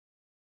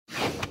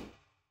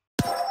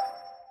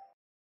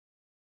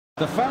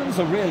The fans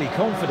are really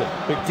confident,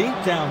 but deep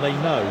down they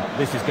know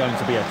this is going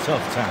to be a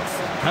tough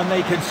task. Can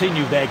they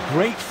continue their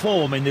great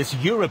form in this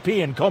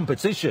European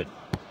competition?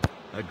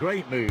 A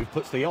great move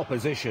puts the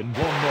opposition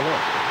 1-0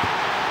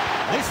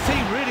 up. This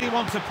team really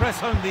want to press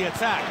home the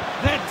attack.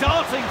 They're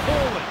darting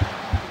forward.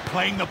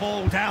 Playing the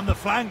ball down the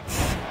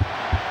flanks.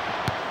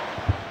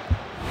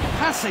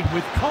 Passing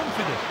with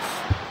confidence.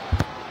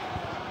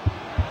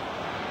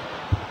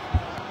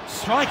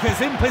 Strikers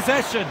in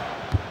possession.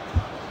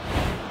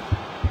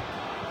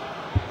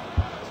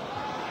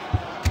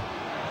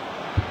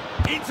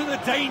 Into the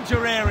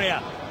danger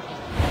area.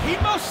 He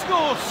must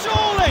score,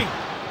 surely!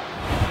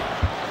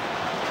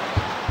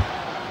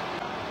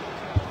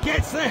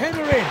 Gets the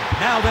header in.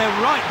 Now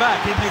they're right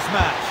back in this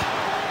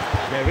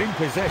match. They're in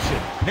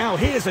possession. Now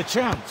here's a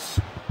chance.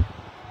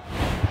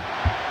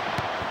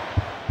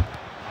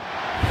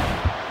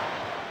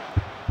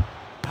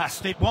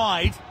 Passed it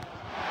wide.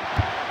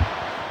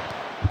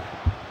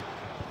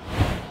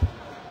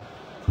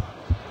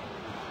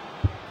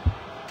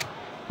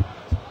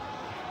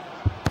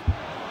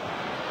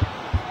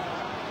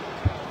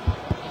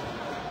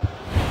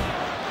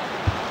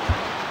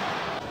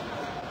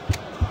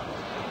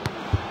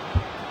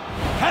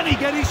 Can he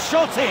get his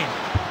shot in?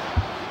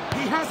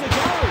 He has a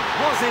goal.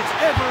 Was it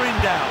ever in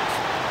doubt?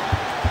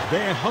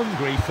 They're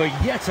hungry for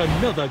yet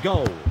another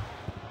goal.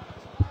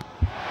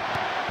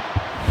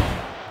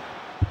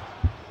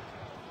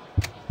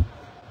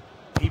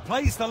 He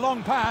plays the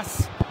long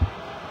pass.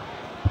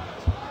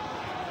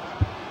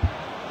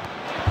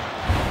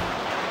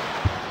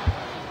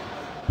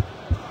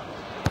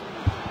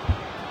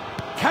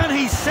 Can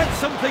he set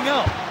something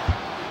up?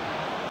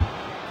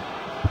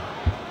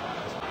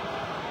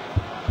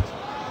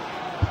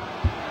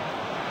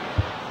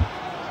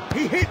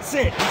 He hits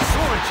it. He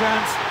saw a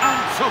chance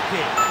and took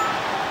it.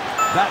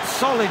 That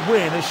solid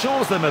win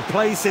assures them a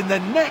place in the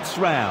next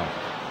round.